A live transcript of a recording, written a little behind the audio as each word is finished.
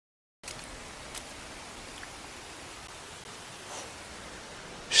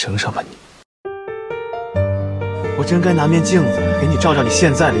生什么你？我真该拿面镜子给你照照你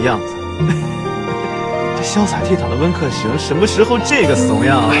现在的样子。这潇洒倜傥的温客行什么时候这个怂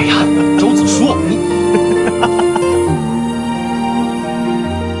样啊？哎呀，周子舒，你。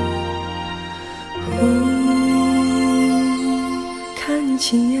看你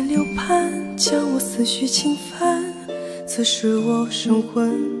轻眼流盼，将我思绪侵犯，此时我神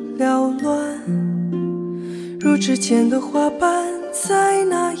魂缭乱。如指尖的花瓣，在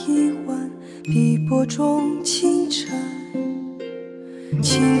那一晚碧波中轻缠。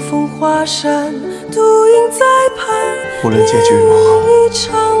清风华山，独影在畔。无论结局如何，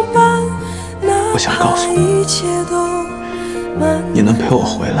我想告诉你，你能陪我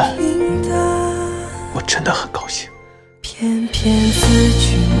回来，我真的很高兴。偏偏字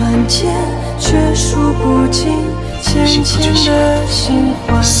句满笺，却数不尽浅浅的心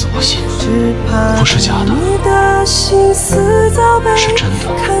怀。死我心，只怕不是假的，你的心思早被是真的。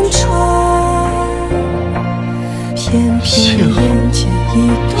看穿，偏偏眼前一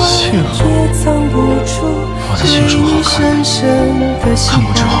段也藏不住我的心说好看，看过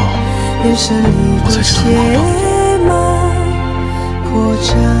之后，我才知道有多破绽。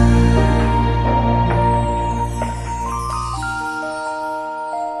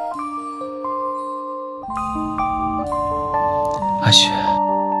阿雪，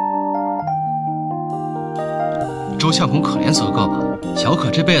周相公可怜则个吧，小可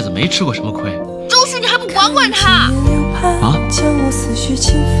这辈子没吃过什么亏。周旭，你还不管管他？啊？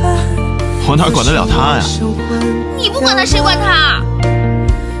我哪管得了他呀？你不管他，谁管他？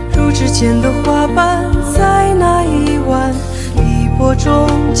如指尖的花瓣，在那一晚碧波中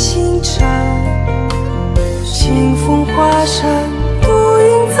轻缠。清风华山，独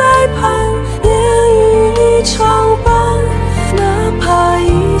影在畔，烟雨一场伴。哪怕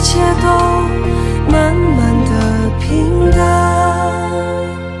一切都慢慢的平淡，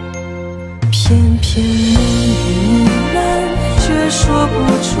偏偏梦里呢喃，却说不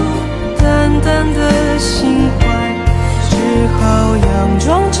出淡淡的心怀，只好佯装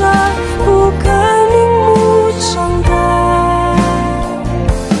着不敢明目张胆。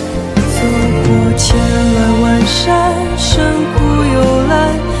走过千万万山，深苦幽兰，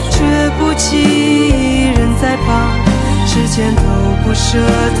却不及一人在旁。时间都不舍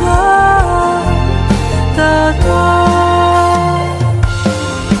得打断，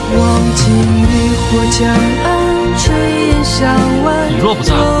望尽渔火江岸，炊烟相挽。你若不在，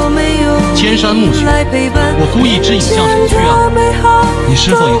千山暮雪，我孤一只影向谁去啊？你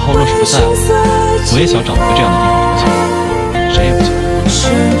师父以后若是不在了，我也想找一个这样的地方投降，谁也不行。身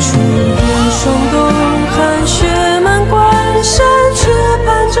处冰霜冬寒，雪满关山，却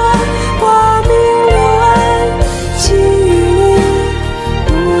盼着花明柳暗。给予你无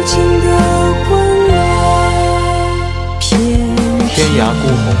尽的温暖，天涯孤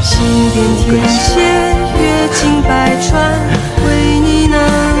鸿，心变天蝎，阅尽百川，为你难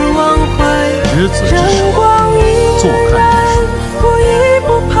忘怀。人光阴淡，我已不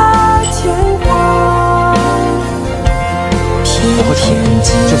怕天荒。我和程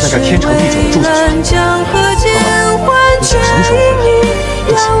就在这天长地久的住下去。江河间换却一米，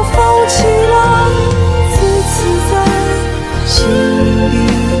阳风起浪，自此在心里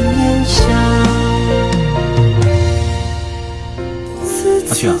念想。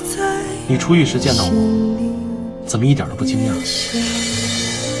阿雪啊，你出狱时见到我，怎么一点都不惊讶？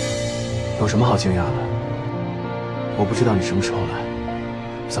有什么好惊讶的？我不知道你什么时候来，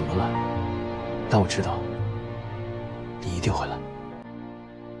怎么了？但我知道，你一定会来。